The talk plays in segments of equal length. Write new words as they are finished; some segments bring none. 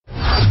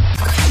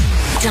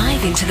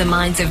dive into the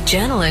minds of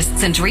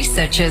journalists and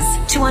researchers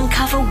to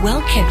uncover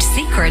well-kept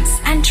secrets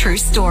and true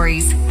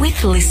stories.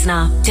 With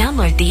Listener,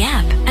 download the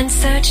app and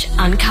search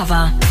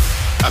Uncover.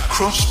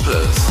 Across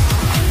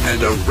Perth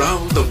and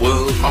around the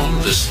world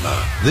on Listener.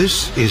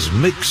 This is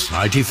Mix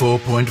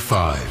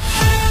 94.5.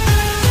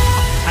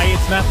 Hey,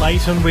 it's Matt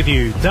Layton with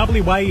you.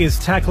 WA is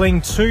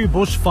tackling 2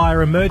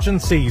 bushfire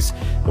emergencies.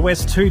 The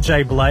West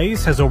 2J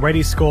blaze has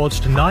already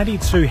scorched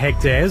 92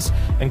 hectares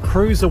and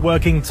crews are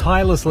working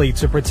tirelessly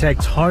to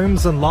protect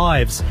homes and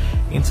lives.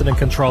 Incident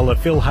controller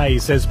Phil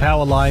Hayes says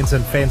power lines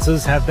and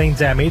fences have been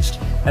damaged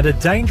and a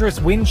dangerous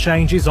wind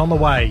change is on the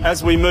way.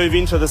 As we move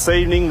into this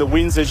evening, the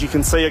winds, as you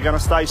can see, are going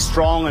to stay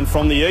strong and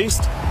from the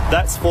east.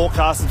 That's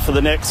forecasted for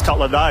the next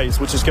couple of days,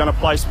 which is going to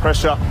place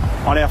pressure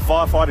on our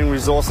firefighting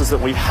resources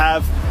that we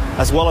have,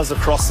 as well as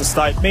across the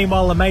state.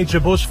 Meanwhile, a major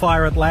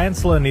bushfire at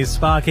Lancelin is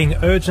sparking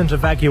urgent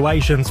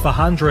evacuations for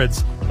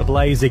hundreds. The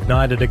blaze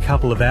ignited a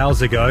couple of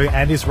hours ago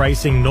and is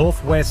racing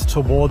northwest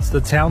towards the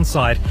town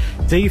site.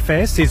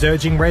 DFES is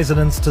urging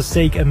residents to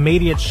seek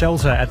immediate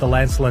shelter at the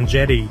Lancelin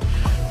jetty.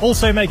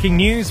 Also making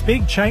news,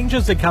 big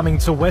changes are coming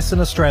to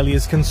Western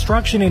Australia's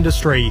construction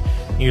industry.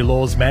 New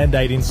laws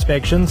mandate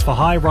inspections for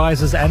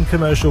high-rises and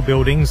commercial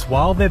buildings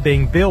while they're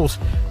being built.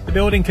 The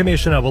Building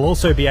Commissioner will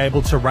also be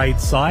able to raid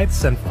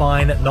sites and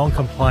fine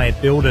non-compliant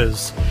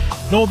builders.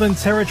 Northern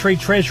Territory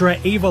Treasurer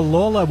Eva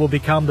Lawler will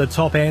become the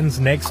Top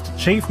End's next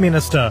Chief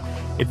Minister.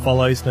 It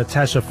follows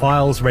Natasha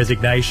Files'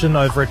 resignation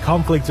over a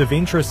conflict of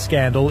interest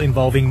scandal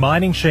involving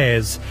mining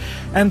shares.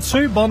 And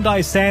 2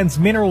 Bondi Sands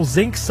mineral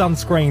zinc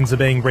sunscreens are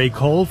being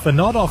recalled for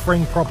not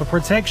offering proper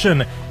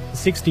protection.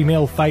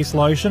 60ml face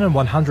lotion and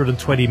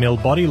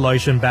 120ml body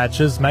lotion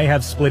batches may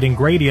have split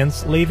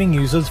ingredients, leaving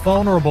users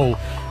vulnerable.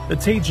 The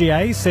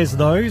TGA says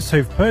those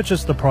who've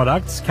purchased the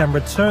products can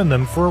return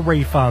them for a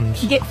refund.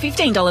 Get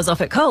 $15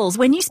 off at Coles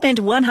when you spend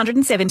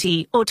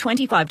 $170 or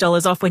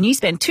 $25 off when you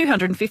spend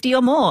 $250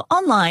 or more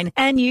online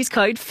and use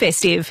code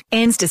FESTIVE.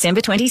 Ends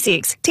December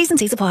 26. T's and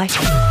C's apply.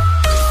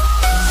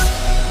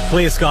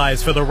 Clear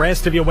skies for the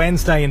rest of your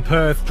Wednesday in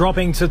Perth,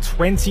 dropping to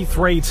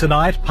 23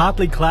 tonight,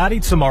 partly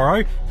cloudy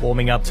tomorrow,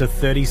 warming up to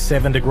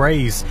 37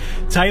 degrees.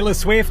 Taylor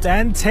Swift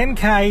and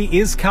 10K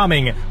is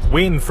coming.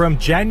 Win from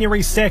January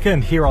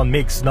 2nd here on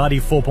Mix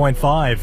 94.5.